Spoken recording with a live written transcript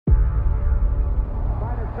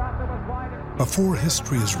Before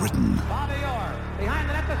history is written,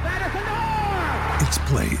 it's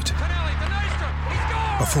played.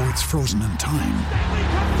 Before it's frozen in time,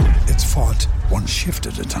 it's fought one shift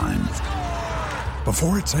at a time.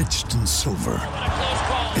 Before it's etched in silver,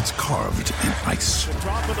 it's carved in ice.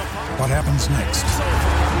 What happens next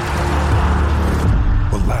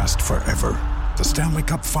will last forever. The Stanley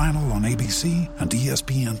Cup Final on ABC and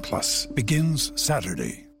ESPN Plus begins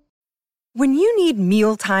Saturday. When you need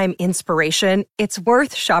mealtime inspiration, it's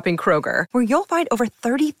worth shopping Kroger, where you'll find over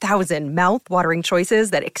 30,000 mouth-watering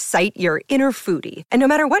choices that excite your inner foodie. And no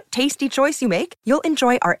matter what tasty choice you make, you'll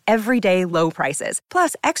enjoy our everyday low prices,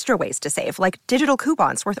 plus extra ways to save, like digital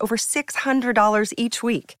coupons worth over $600 each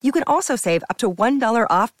week. You can also save up to $1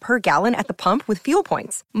 off per gallon at the pump with fuel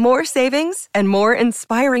points. More savings and more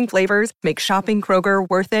inspiring flavors make shopping Kroger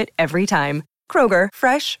worth it every time. Kroger,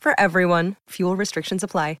 fresh for everyone. Fuel restrictions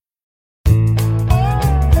apply.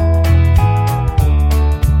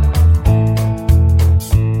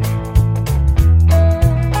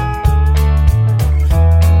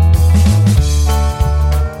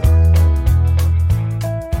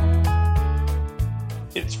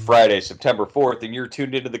 It's Friday, September 4th, and you're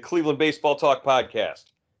tuned into the Cleveland Baseball Talk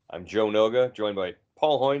podcast. I'm Joe Noga, joined by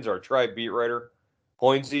Paul Hoynes, our Tribe beat writer.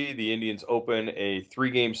 Hoynesy, the Indians open a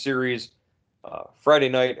 3-game series Friday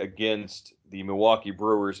night against the Milwaukee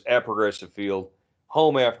Brewers at Progressive Field,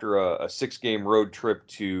 home after a 6-game road trip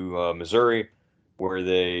to Missouri, where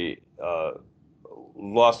they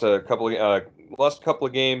lost a couple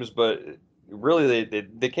of games, but really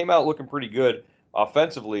they came out looking pretty good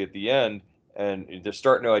offensively at the end. And they're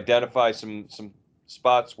starting to identify some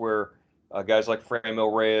spots where guys like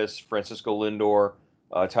Franmil Reyes, Francisco Lindor,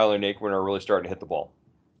 Tyler Naquin are really starting to hit the ball.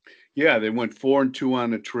 Yeah, they went 4-2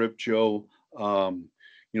 on the trip, Joe.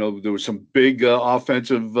 There were some big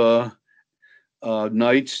offensive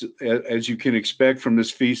nights, as you can expect from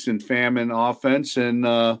this feast and famine offense. And,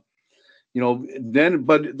 but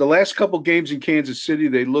the last couple games in Kansas City,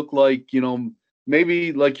 they look like,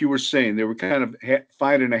 maybe like you were saying, they were kind of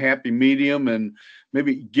finding a happy medium and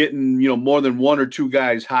maybe getting, more than one or two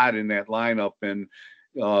guys hot in that lineup and,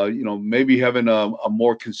 maybe having a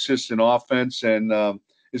more consistent offense. And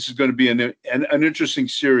this is going to be an interesting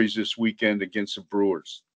series this weekend against the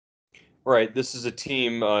Brewers. Right. This is a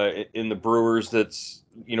team in the Brewers that's,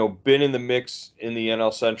 been in the mix in the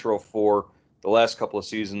NL Central for the last couple of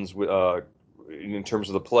seasons in terms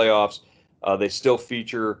of the playoffs. They still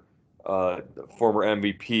feature former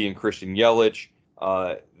MVP in Christian Yelich.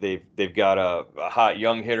 They've got a hot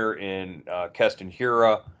young hitter in Keston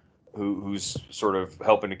Hiura, who's sort of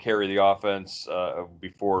helping to carry the offense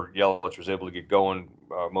before Yelich was able to get going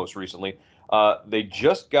most recently. They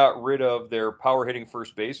just got rid of their power hitting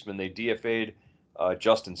first baseman. They DFA'd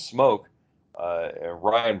Justin Smoke.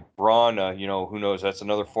 Ryan Braun, who knows? That's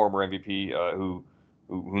another former MVP who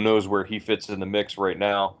knows where he fits in the mix right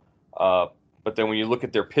now. But then when you look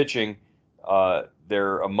at their pitching,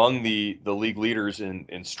 they're among the league leaders in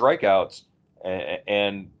strikeouts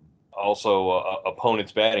and also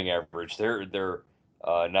opponents' batting average. They're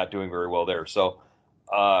not doing very well there. So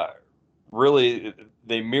really,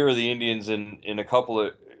 they mirror the Indians in a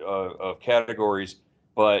couple of categories,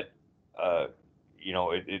 but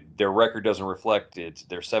their record doesn't reflect it.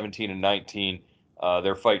 They're 17-19.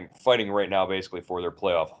 They're fighting right now basically for their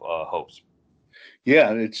playoff hopes.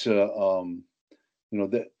 Yeah, it's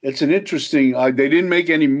it's an interesting. They didn't make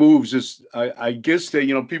any moves. I guess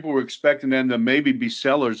that people were expecting them to maybe be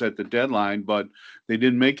sellers at the deadline, but they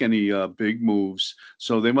didn't make any big moves.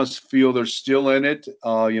 So they must feel they're still in it.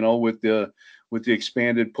 With the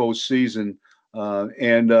expanded postseason.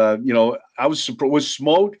 I was surprised with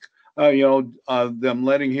Smoke. Them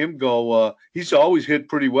letting him go. He's always hit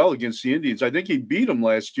pretty well against the Indians. I think he beat them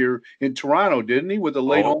last year in Toronto, didn't he, with a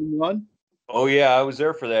late home run? Oh yeah, I was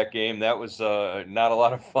there for that game. That was not a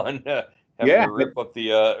lot of fun. Having to rip up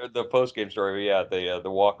the post game story. But yeah,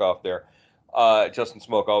 the walk off there. Justin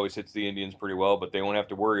Smoke always hits the Indians pretty well, but they won't have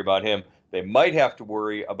to worry about him. They might have to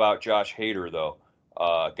worry about Josh Hader though,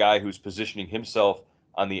 a guy who's positioning himself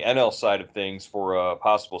on the NL side of things for a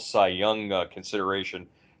possible Cy Young consideration.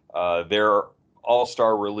 Their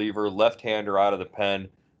all-star reliever, left-hander out of the pen,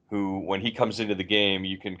 who when he comes into the game,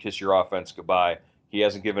 you can kiss your offense goodbye. He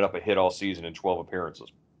hasn't given up a hit all season in 12 appearances.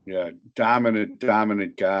 Yeah, dominant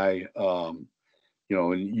guy.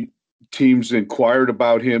 And teams inquired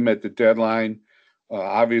about him at the deadline.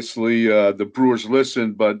 Obviously, the Brewers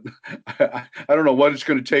listen, but I don't know what it's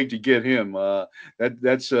going to take to get him.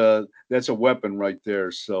 That's a weapon right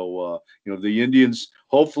there. So the Indians,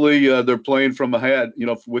 hopefully they're playing from ahead,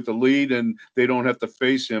 with the lead, and they don't have to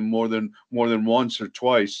face him more than once or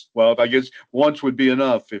twice. Well, I guess once would be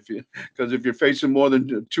enough because if you're facing more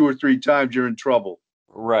than 2 or 3 times, you're in trouble.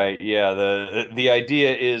 Right. Yeah. The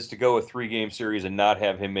idea is to go a 3-game series and not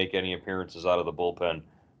have him make any appearances out of the bullpen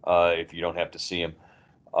if you don't have to see him.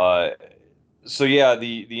 Uh, so yeah,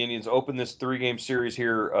 the Indians open this 3-game series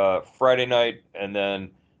here Friday night, and then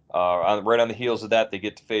right on the heels of that, they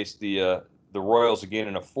get to face the Royals again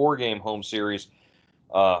in a 4-game home series.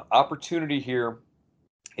 Opportunity here,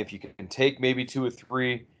 if you can take maybe 2 or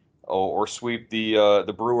 3, or sweep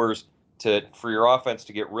the Brewers for your offense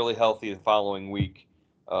to get really healthy the following week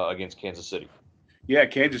against Kansas City. Yeah,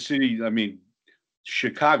 Kansas City. I mean,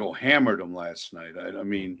 Chicago hammered them last night. I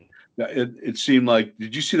mean, it seemed like.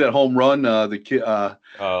 Did you see that home run? The kid,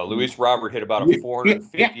 Luis Robert hit about a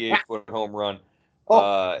 458-foot home run.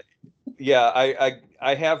 Yeah,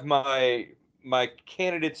 I have my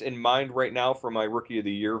candidates in mind right now for my Rookie of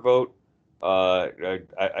the Year vote. I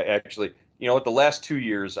actually, the last 2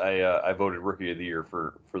 years I voted Rookie of the Year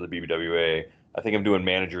for the BBWA. I think I'm doing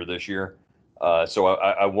manager this year. So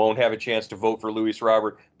I won't have a chance to vote for Luis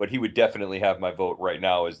Robert, but he would definitely have my vote right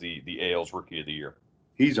now as the AL's Rookie of the Year.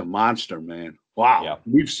 He's a monster, man. Wow. Yeah.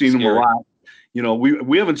 We've seen him a lot.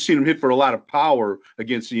 We haven't seen him hit for a lot of power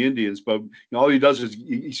against the Indians, but all he does is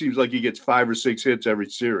he seems like he gets 5 or 6 hits every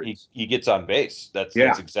series. He gets on base. That's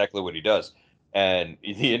exactly what he does. And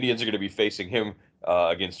the Indians are going to be facing him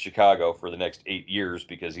against Chicago for the next 8 years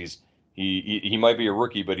because he might be a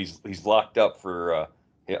rookie, but he's locked up for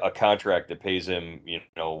a contract that pays him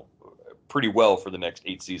pretty well for the next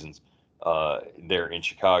 8 seasons there in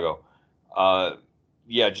Chicago.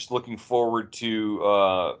 Just looking forward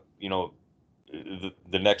to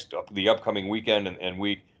the upcoming weekend and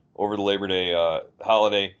week over the Labor Day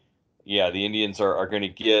holiday. Yeah, the Indians are going to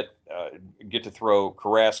get to throw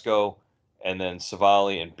Carrasco and then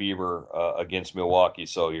Savali and Bieber against Milwaukee.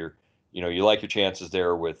 So you like your chances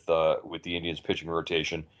there with the Indians pitching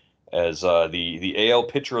rotation, as the AL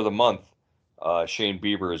pitcher of the month, Shane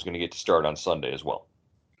Bieber, is going to get to start on Sunday as well.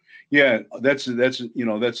 Yeah, that's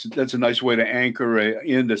a nice way to anchor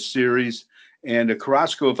in the series. And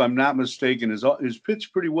Carrasco, if I'm not mistaken, is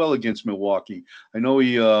pitched pretty well against Milwaukee. I know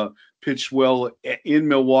he pitched well in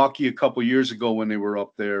Milwaukee a couple years ago when they were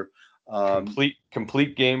up there.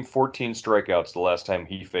 Complete game, 14 strikeouts the last time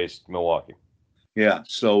he faced Milwaukee. Yeah,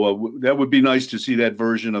 so that would be nice to see that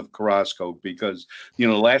version of Carrasco because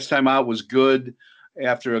last time out was good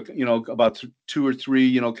after about 2 or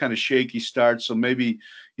 3 kind of shaky starts. So maybe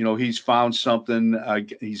he's found something.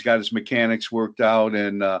 He's got his mechanics worked out,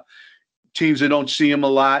 and teams that don't see him a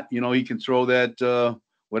lot, he can throw that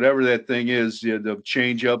whatever that thing is, the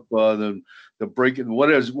change up, the break.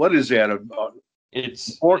 What is that?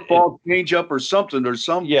 It's fork ball change up or something or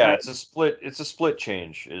some. Yeah, it's a split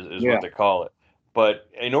change is what they call it. But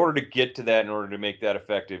in order to get to that, in order to make that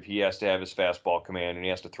effective, he has to have his fastball command, and he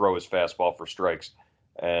has to throw his fastball for strikes.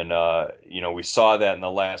 And we saw that in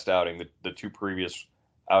the last outing. The 2 previous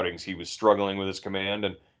outings, he was struggling with his command,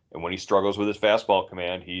 and when he struggles with his fastball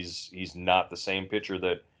command, he's not the same pitcher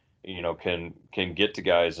that can get to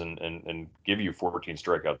guys and give you 14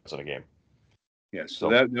 strikeouts in a game. Yeah, so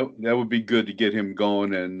that would be good to get him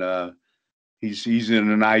going, and he's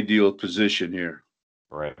in an ideal position here.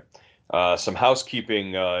 Right. Some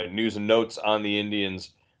housekeeping news and notes on the Indians.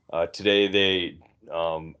 Today they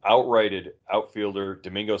outrighted outfielder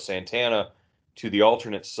Domingo Santana to the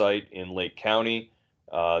alternate site in Lake County.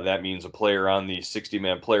 That means a player on the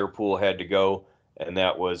 60-man player pool had to go, and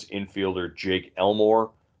that was infielder Jake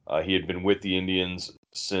Elmore. He had been with the Indians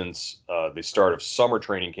since the start of summer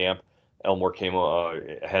training camp. Elmore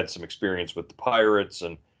had some experience with the Pirates,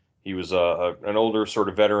 and he was an older sort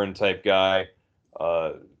of veteran type guy.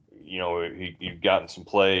 He'd gotten some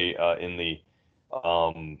play in the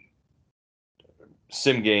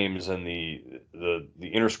sim games and the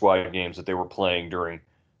inter squad games that they were playing during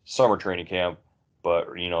summer training camp,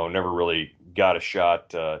 but never really got a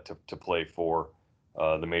shot to play for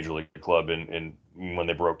the major league club in when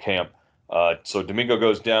they broke camp. So Domingo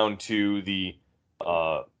goes down to the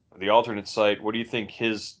alternate site. What do you think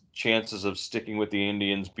his chances of sticking with the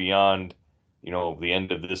Indians beyond the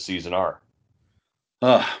end of this season are?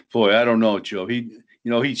 Boy, I don't know, Joe.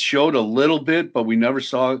 He showed a little bit, but we never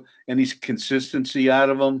saw any consistency out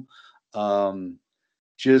of him.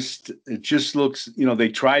 it just looks, they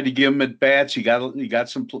tried to give him at bats. He got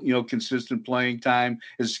some, consistent playing time,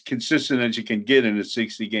 as consistent as you can get in a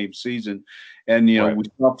 60-game season. And, Right. we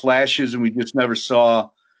saw flashes, and we just never saw,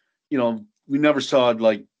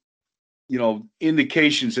 like,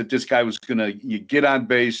 indications that this guy was going to get on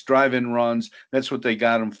base, drive in runs. That's what they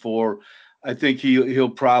got him for. I think he'll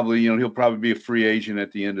probably be a free agent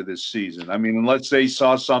at the end of this season. I mean, unless they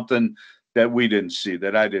saw something that we didn't see,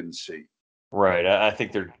 that I didn't see. Right. I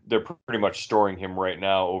think they're pretty much storing him right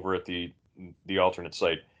now over at the alternate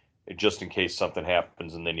site, just in case something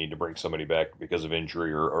happens and they need to bring somebody back because of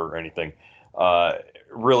injury or anything.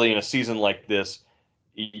 Really, in a season like this,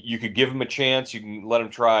 you could give him a chance, you can let him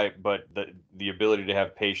try, but the ability to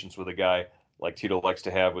have patience with a guy like Tito likes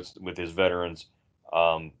to have with his veterans,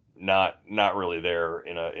 not really there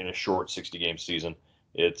in a short 60-game season.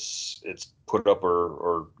 It's put up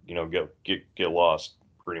or get lost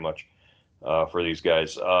pretty much for these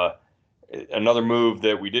guys. Another move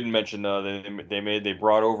that we didn't mention they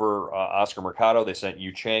brought over Oscar Mercado. They sent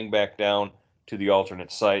Yu Chang back down to the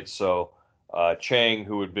alternate site. So Chang,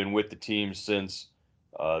 who had been with the team since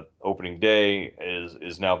opening day,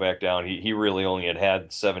 is now back down. He really only had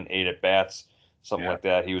 7-8 at bats, something like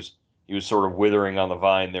that. He was sort of withering on the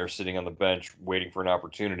vine there, sitting on the bench, waiting for an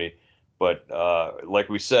opportunity. But like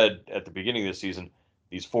we said at the beginning of the season,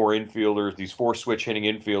 these four switch hitting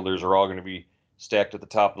infielders are all going to be stacked at the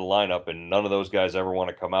top of the lineup, and none of those guys ever want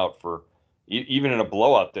to come out for, even in a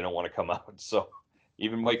blowout, they don't want to come out. So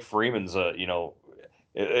even Mike Freeman's, at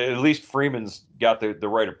least Freeman's got the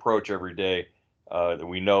right approach every day. That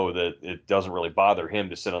we know that it doesn't really bother him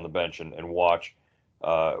to sit on the bench and watch,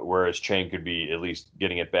 whereas Chang could be at least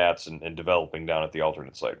getting at bats and developing down at the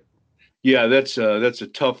alternate site. Yeah, that's a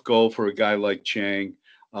tough goal for a guy like Chang.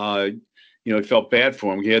 It felt bad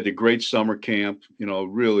for him. He had the great summer camp,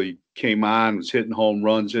 really came on, was hitting home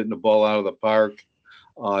runs, hitting the ball out of the park.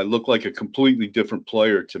 Looked like a completely different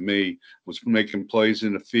player to me, was making plays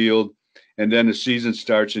in the field. And then the season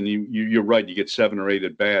starts, and you're right, you get 7 or 8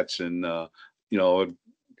 at bats. And,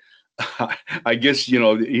 I guess,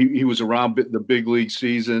 he was around the big league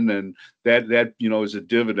season, and that is a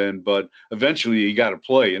dividend, but eventually he got to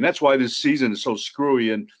play. And that's why this season is so screwy,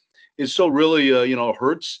 and it's so really,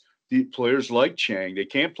 hurts the players like Chang. They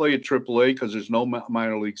can't play at AAA because there's no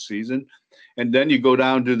minor league season. And then you go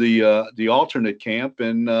down to the alternate camp,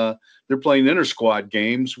 and they're playing inter-squad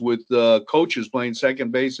games with coaches playing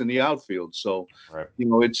second base in the outfield. So, right.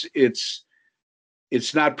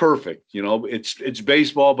 It's not perfect. It's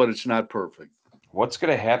baseball, but it's not perfect. What's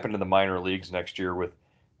going to happen to the minor leagues next year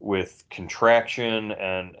with contraction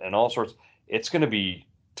and all sorts? It's going to be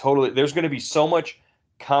there's going to be so much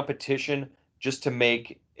competition just to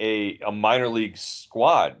make a minor league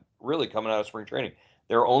squad really coming out of spring training.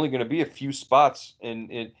 There are only going to be a few spots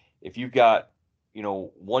in if you've got,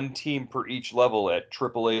 one team per each level at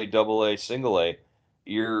AAA, AA, single A,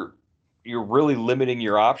 you're really limiting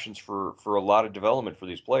your options for a lot of development for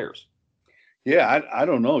these players. Yeah, I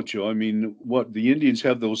don't know, Joe. I mean, what the Indians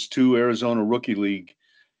have those 2 Arizona Rookie League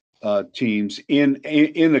teams in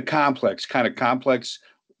the complex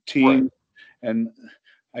team, right. And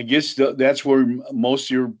I guess that's where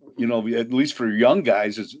most of your, at least for young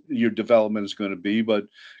guys, your development is going to be. But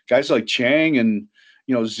guys like Chang and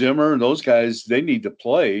Zimmer and those guys, they need to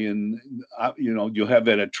play, and you'll have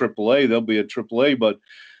that at AAA. They'll be at AAA, but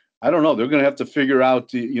I don't know. They're going to have to figure out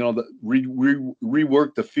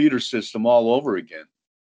rework the feeder system all over again.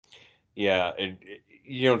 Yeah, and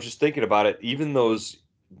just thinking about it, even those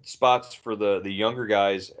spots for the younger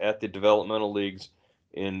guys at the developmental leagues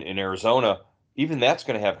in Arizona, even that's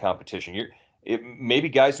going to have competition. Maybe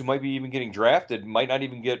guys who might be even getting drafted might not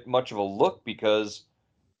even get much of a look because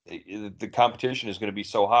the competition is going to be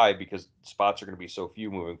so high because spots are going to be so few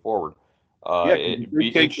moving forward. It'd be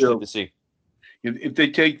interesting to see. If they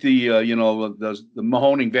take the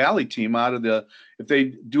Mahoning Valley team out of if they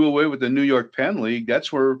do away with the New York Penn League,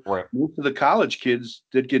 that's where right. most of the college kids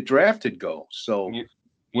that get drafted go. So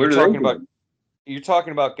you're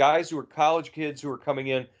talking about guys who are college kids who are coming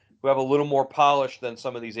in who have a little more polish than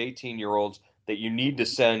some of these 18-year-olds that you need to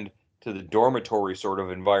send to the dormitory sort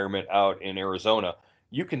of environment out in Arizona.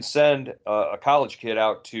 You can send a college kid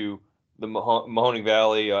out to the Mahoning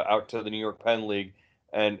Valley, out to the New York Penn League,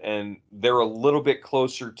 and they're a little bit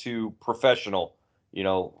closer to professional,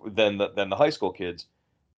 than the high school kids.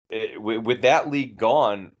 With that league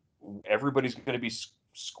gone, everybody's going to be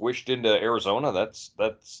squished into Arizona.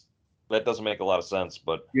 That doesn't make a lot of sense.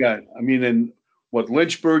 But yeah, I mean, in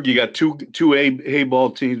Lynchburg, you got two A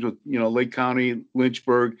ball teams with Lake County,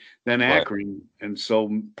 Lynchburg, then Akron, right. And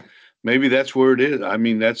so maybe that's where it is. I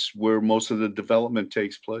mean, that's where most of the development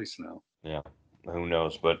takes place now. Yeah, who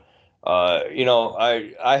knows? But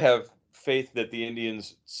I have faith that the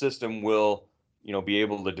Indians system will be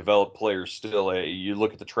able to develop players still. You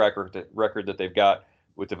look at the record that they've got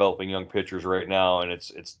with developing young pitchers right now, and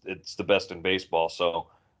it's the best in baseball. So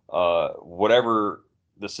whatever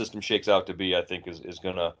the system shakes out to be, I think is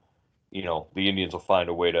gonna the Indians will find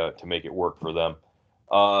a way to make it work for them.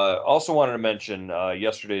 Also wanted to mention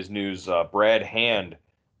yesterday's news. Brad Hand,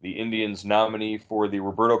 the Indians nominee for the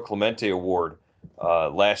Roberto Clemente Award.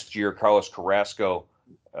 Last year, Carlos Carrasco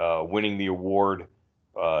winning the award.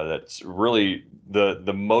 That's really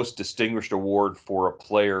the most distinguished award for a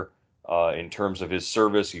player in terms of his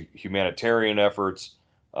service, humanitarian efforts,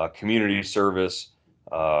 community service,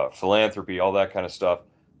 philanthropy, all that kind of stuff.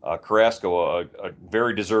 Carrasco, a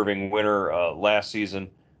very deserving winner last season,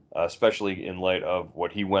 especially in light of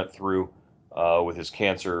what he went through with his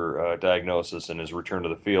cancer diagnosis and his return to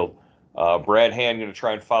the field. Brad Hand going to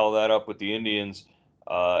try and follow that up with the Indians.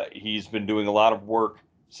 He's been doing a lot of work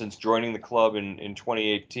since joining the club in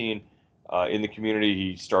 2018 in the community.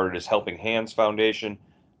 He started his Helping Hands Foundation,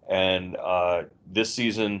 and this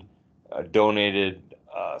season donated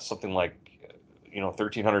something like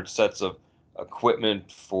 1,300 sets of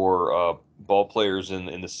equipment for ball players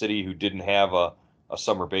in the city who didn't have a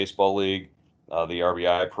summer baseball league, the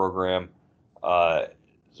RBI program.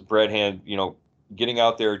 Brad Hand, getting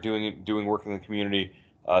out there, doing work in the community,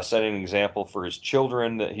 setting an example for his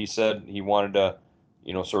children that he said he wanted to,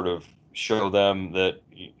 sort of show them that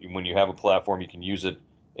when you have a platform, you can use it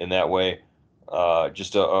in that way.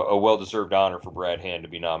 Just a well-deserved honor for Brad Hand to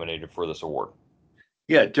be nominated for this award.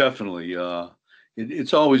 Yeah, definitely.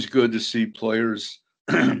 It's always good to see players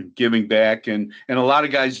giving back, and a lot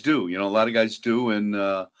of guys do. A lot of guys do, and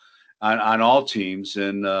on all teams,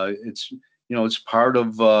 and it's part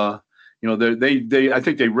of they I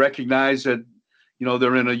think they recognize that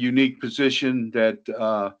they're in a unique position that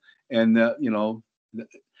and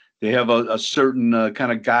they have a certain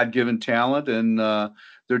kind of God-given talent, and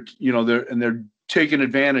they're taking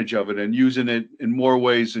advantage of it and using it in more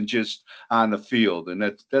ways than just on the field,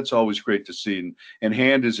 and that's always great to see. And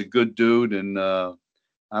Hand is a good dude, and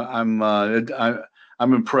I'm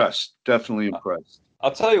impressed, definitely impressed.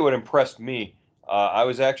 I'll tell you what impressed me. I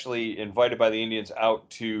was actually invited by the Indians out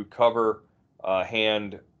to cover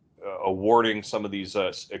Hand awarding some of these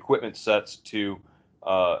equipment sets to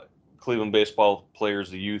Cleveland baseball players,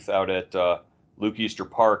 the youth, out at Luke Easter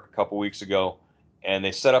Park a couple weeks ago. And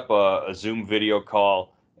they set up a Zoom video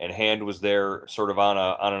call, and Hand was there sort of on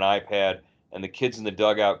an iPad, and the kids in the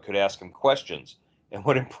dugout could ask him questions. And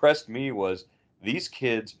what impressed me was these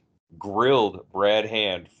kids grilled Brad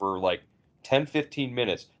Hand for like 10, 15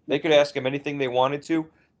 minutes. They could ask him anything they wanted to.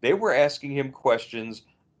 They were asking him questions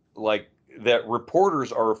like that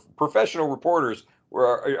professional reporters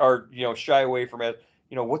are shy away from it.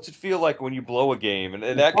 What's it feel like when you blow a game and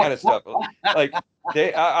that kind of stuff. Like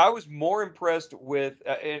I was more impressed with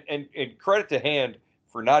and credit to Hand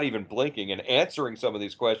for not even blinking and answering some of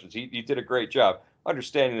these questions. He did a great job,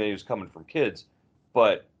 understanding that he was coming from kids,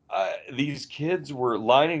 but these kids were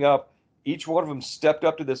lining up. Each one of them stepped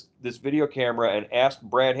up to this video camera and asked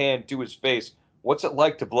Brad Hand to his face, "What's it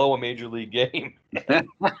like to blow a major league game?"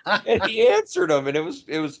 And he answered them, and it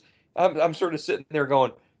was. I'm sort of sitting there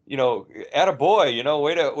going, attaboy,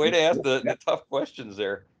 way to ask the tough questions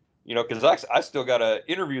there, because I still got to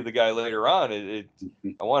interview the guy later on. I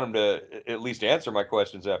want him to at least answer my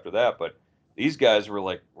questions after that, but these guys were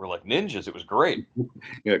like ninjas. It was great.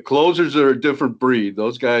 Yeah, closers are a different breed.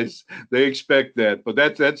 Those guys, they expect that, but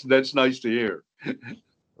that's nice to hear.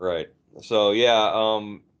 Right. So yeah,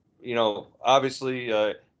 obviously,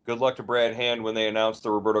 good luck to Brad Hand when they announced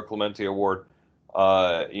the Roberto Clemente Award.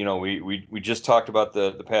 We just talked about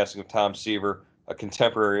the passing of Tom Seaver. A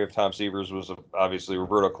contemporary of Tom Seaver's was obviously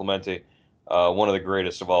Roberto Clemente, one of the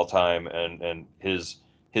greatest of all time, and his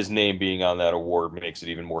name being on that award makes it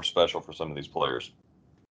even more special for some of these players.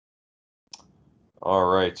 All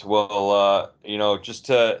right. Well, just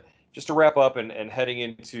to wrap up and heading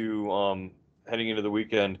into the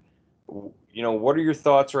weekend, what are your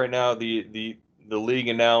thoughts right now? The league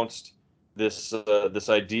announced this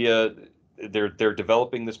idea. They're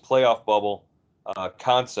developing this playoff bubble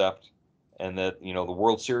concept, and that the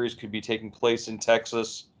World Series could be taking place in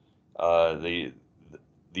Texas. The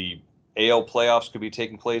AL playoffs could be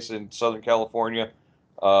taking place in Southern California.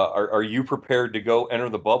 Are you prepared to go enter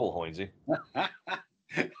the bubble, Hoynesy?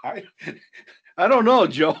 I don't know,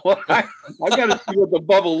 Joe. I got to see what the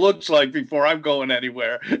bubble looks like before I'm going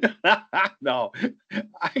anywhere. No,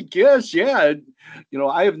 I guess, yeah.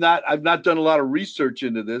 I've not done a lot of research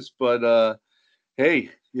into this, but hey,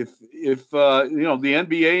 if the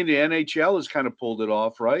NBA and the NHL has kind of pulled it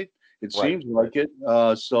off, right? It seems like it.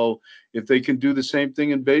 So if they can do the same thing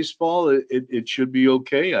in baseball, it should be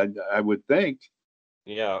okay. I would think.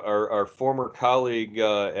 Yeah, our former colleague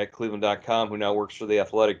at Cleveland.com, who now works for The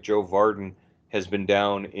Athletic, Joe Varden, has been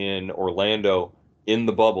down in Orlando in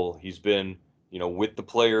the bubble. He's been, with the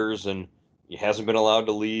players, and he hasn't been allowed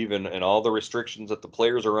to leave, and all the restrictions that the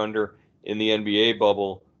players are under in the NBA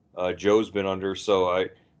bubble, Joe's been under. So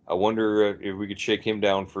I wonder if we could shake him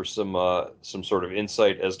down for some sort of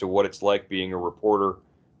insight as to what it's like being a reporter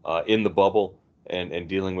in the bubble and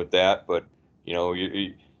dealing with that. But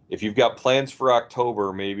if you've got plans for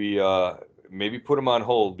October, maybe put them on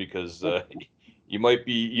hold, because you might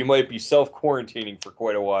be self-quarantining for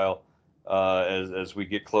quite a while as we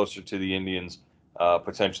get closer to the Indians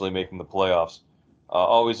potentially making the playoffs.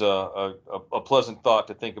 Always a pleasant thought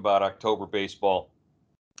to think about October baseball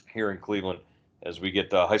here in Cleveland as we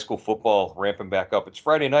get high school football ramping back up. It's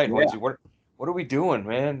Friday night, Lindsay. What are we doing,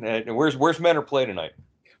 man? And where's Menor play tonight?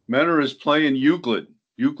 Menor is playing Euclid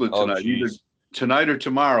tonight. Oh, either tonight or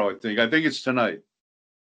tomorrow, I think. I think it's tonight.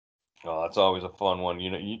 Oh, that's always a fun one.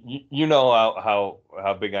 You know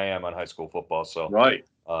how big I am on high school football, so right.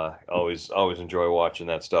 Always enjoy watching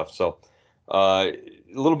that stuff. So a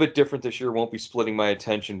little bit different this year. Won't be splitting my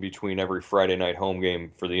attention between every Friday night home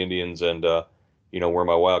game for the Indians and where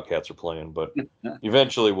my Wildcats are playing, but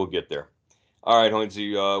eventually we'll get there. All right, Lindsay,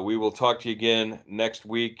 we will talk to you again next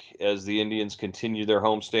week as the Indians continue their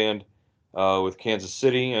homestand with Kansas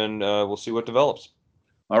City, and we'll see what develops.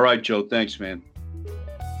 All right, Joe. Thanks, man.